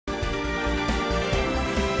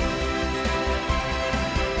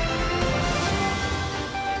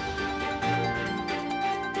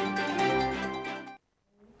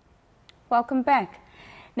Welcome back.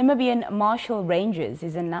 Namibian Marshall Rangers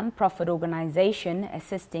is a non-profit organization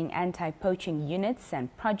assisting anti-poaching units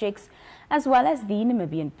and projects, as well as the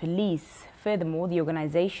Namibian Police. Furthermore, the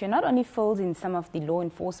organization not only fills in some of the law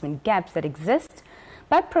enforcement gaps that exist,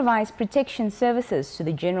 but provides protection services to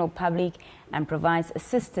the general public and provides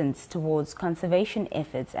assistance towards conservation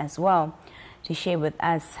efforts as well. To share with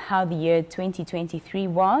us how the year 2023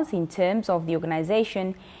 was in terms of the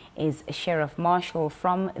organization is Sheriff Marshal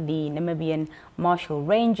from the Namibian Marshall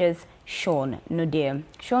Rangers, Naude.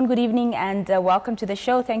 Sean, good evening and welcome to the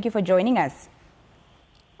show. Thank you for joining us.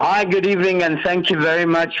 Hi, good evening and thank you very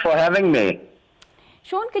much for having me.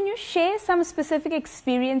 Sean, can you share some specific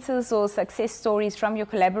experiences or success stories from your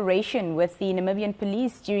collaboration with the Namibian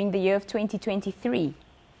Police during the year of 2023?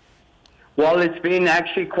 Well, it's been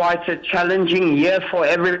actually quite a challenging year for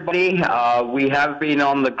everybody. We have been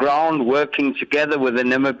on the ground working together with the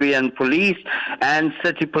Namibian Police and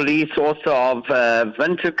City Police also of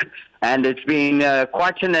Windhoek, and it's been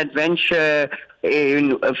quite an adventure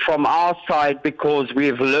from our side because we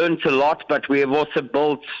have learned a lot, but we have also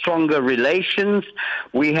built stronger relations.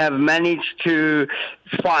 We have managed to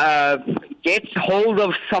get hold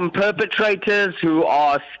of some perpetrators who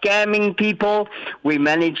are scamming people. We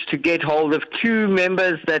managed to get hold of 2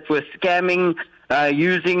 members that were scamming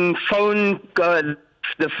using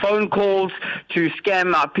the phone calls to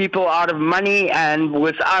scam people out of money, and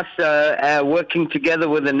with us working together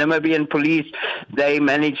with the Namibian Police, they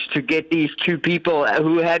managed to get these 2 people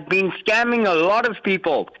who had been scamming a lot of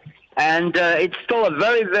people. And it's still a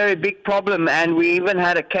very, very big problem, and we even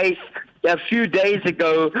had a case a few days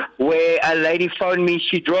ago where a lady phoned me.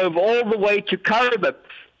 She drove all the way to Karibik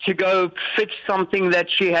to go fix something that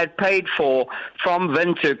she had paid for from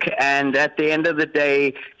Windhoek, and at the end of the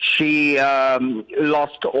day, she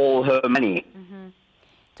lost all her money. Mm-hmm.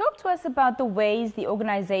 Talk to us about the ways the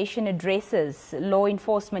organization addresses law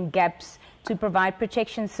enforcement gaps to provide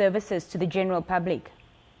protection services to the general public.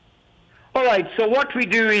 All right, so what we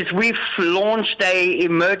do is we've launched a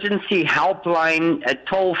emergency helpline, a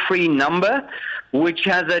toll-free number, which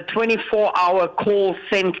has a 24-hour call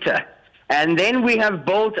center. And then we have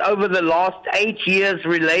built over the last 8 years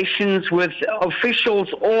relations with officials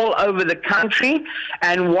all over the country.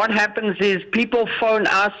 And what happens is people phone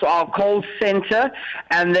us, our call center,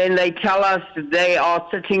 and then they tell us they are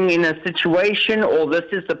sitting in a situation, or this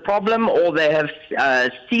is the problem, or they have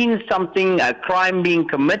seen something, a crime being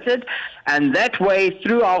committed. And that way,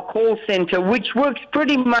 through our call center, which works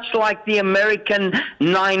pretty much like the American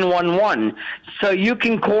 911. So you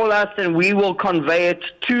can call us and we will convey it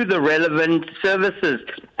to the relevant services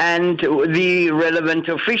and the relevant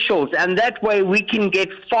officials. And that way we can get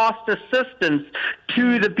fast assistance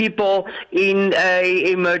to the people in an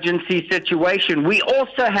emergency situation. We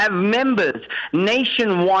also have members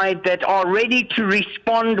nationwide that are ready to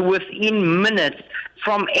respond within minutes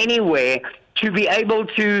from anywhere, to be able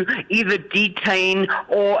to either detain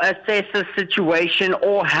or assess a situation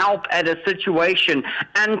or help at a situation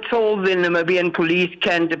until the Namibian Police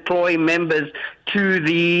can deploy members to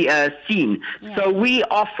the scene. Yeah. So we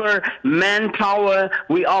offer manpower,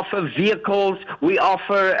 we offer vehicles, we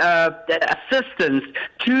offer assistance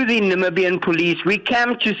to the Namibian Police. We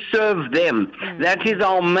come to serve them. That is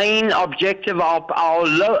our main objective.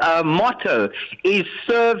 Our motto is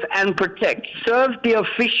serve and protect. Serve the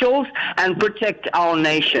officials and protect our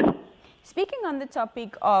nation. Speaking on the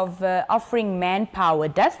topic of offering manpower,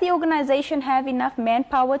 does the organization have enough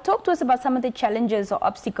manpower? Talk to us about some of the challenges or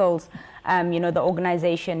obstacles the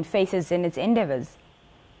organization faces in its endeavors.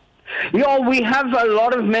 Yeah, we have a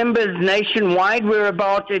lot of members nationwide. We're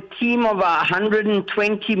about a team of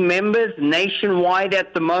 120 members nationwide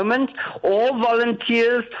at the moment, all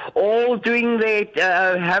volunteers, all doing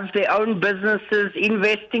have their own businesses,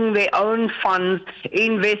 investing their own funds,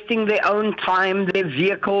 investing their own time, their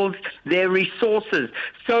vehicles, their resources.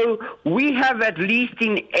 So we have at least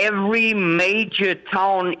in every major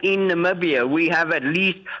town in Namibia, we have at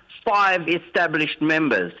least 5 established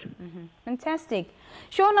members. Mm-hmm. Fantastic.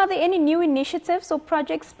 Sean, are there any new initiatives or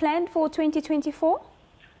projects planned for 2024?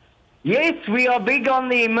 Yes, we are big on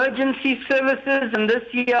the emergency services, and this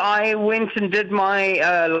year I went and did my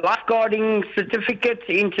lifeguarding certificate,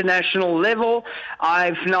 international level.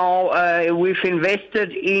 We've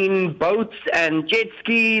invested in boats and jet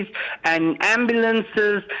skis and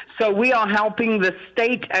ambulances, so we are helping the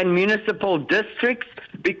state and municipal districts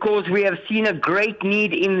because we have seen a great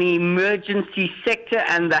need in the emergency sector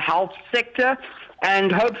and the health sector.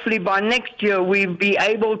 and hopefully by next year we'll be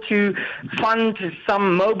able to fund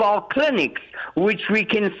some mobile clinics which we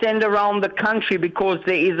can send around the country because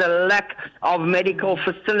there is a lack of medical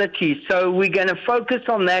facilities. So we're going to focus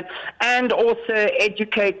on that and also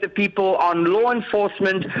educate the people on law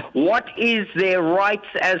enforcement, what is their rights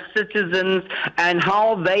as citizens and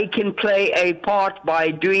how they can play a part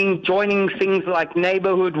by joining things like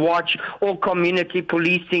Neighborhood Watch or community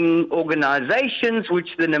policing organizations,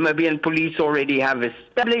 which the Namibian Police already have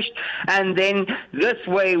established. And then this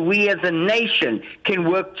way we as a nation can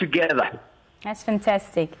work together. That's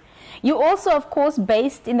fantastic. You're also, of course,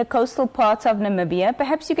 based in the coastal parts of Namibia.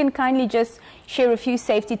 Perhaps you can kindly just share a few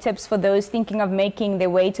safety tips for those thinking of making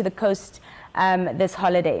their way to the coast this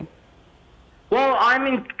holiday. Well, I'm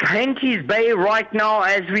in Henties Bay right now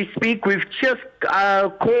as we speak. We've just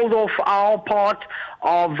called off our part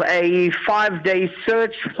of a 5-day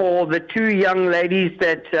search for the 2 young ladies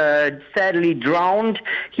that sadly drowned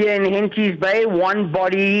here in Henties Bay. One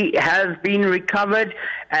body has been recovered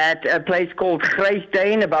at a place called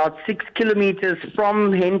Grysdane, about 6 kilometers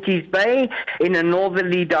from Henties Bay in a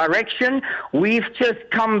northerly direction. We've just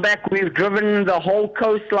come back. We've driven the whole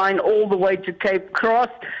coastline all the way to Cape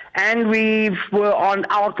Cross, and we were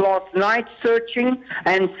out last night searching,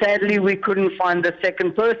 and sadly we couldn't find the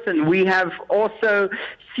second person. We have also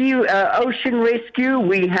ocean rescue,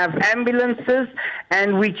 we have ambulances,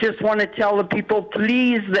 and we just want to tell the people,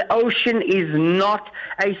 please, the ocean is not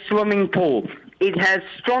a swimming pool. It has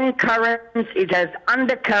strong currents, it has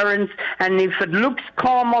undercurrents, and if it looks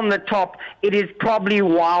calm on the top, it is probably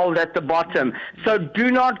wild at the bottom. So do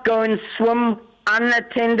not go and swim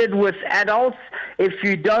unattended with adults. If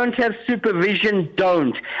you don't have supervision,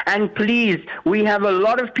 don't. And please, we have a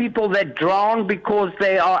lot of people that drown because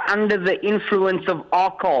they are under the influence of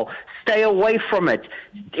alcohol. Stay away from it.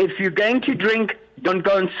 If you're going to drink, don't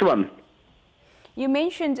go and swim. You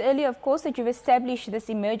mentioned earlier, of course, that you've established this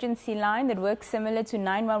emergency line that works similar to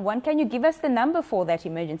 911. Can you give us the number for that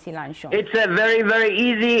emergency line, Sean? It's a very, very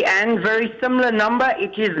easy and very similar number.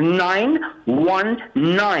 It is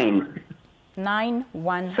 919.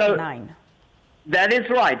 919. So, that is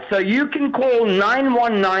right. So you can call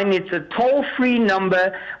 919. It's a toll-free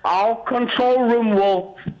number. Our control room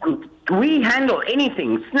we handle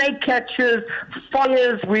anything. Snake catchers,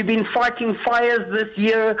 fires. We've been fighting fires this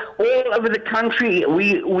year all over the country.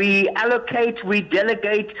 We allocate, we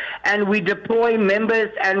delegate, and we deploy members,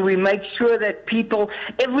 and we make sure that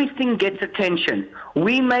everything gets attention.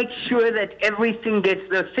 We make sure that everything gets.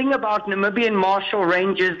 The thing about Namibian Marshall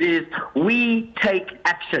Rangers is we take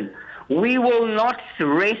action. We will not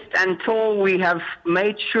rest until we have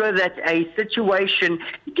made sure that a situation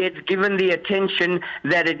gets given the attention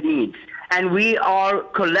that it needs. And we are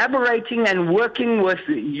collaborating and working with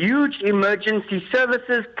huge emergency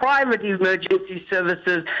services, private emergency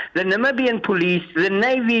services, the Namibian Police, the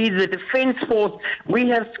Navy, the Defense Force. We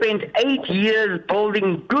have spent 8 years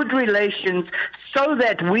building good relations so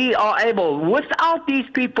that we are able, without these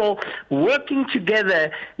people working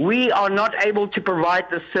together, we are not able to provide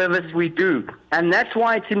the service we do. And that's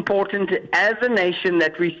why it's important as a nation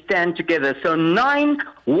that we stand together. So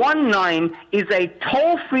 919 is a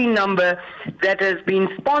toll-free number that has been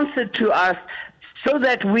sponsored to us so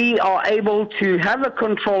that we are able to have a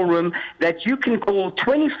control room that you can call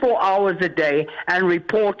 24 hours a day and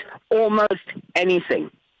report almost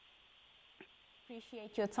anything.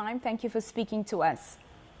 Appreciate your time. Thank you for speaking to us.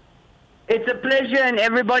 It's a pleasure, and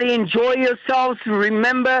everybody enjoy yourselves.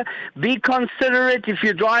 Remember, be considerate. If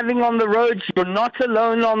you're driving on the roads, you're not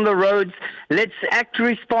alone on the roads. Let's act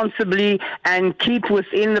responsibly and keep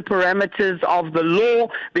within the parameters of the law,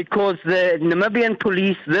 because the Namibian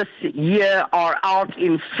Police this year are out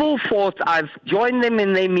in full force. I've joined them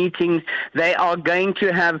in their meetings. They are going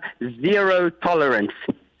to have zero tolerance.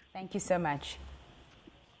 Thank you so much.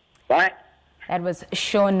 Bye. That was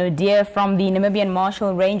Sean Naude from the Namibian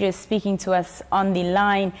Marshall Rangers speaking to us on the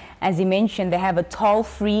line. As he mentioned, they have a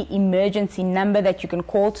toll-free emergency number that you can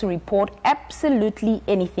call to report absolutely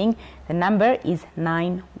anything. The number is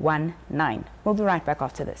 919. We'll be right back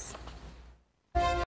after this.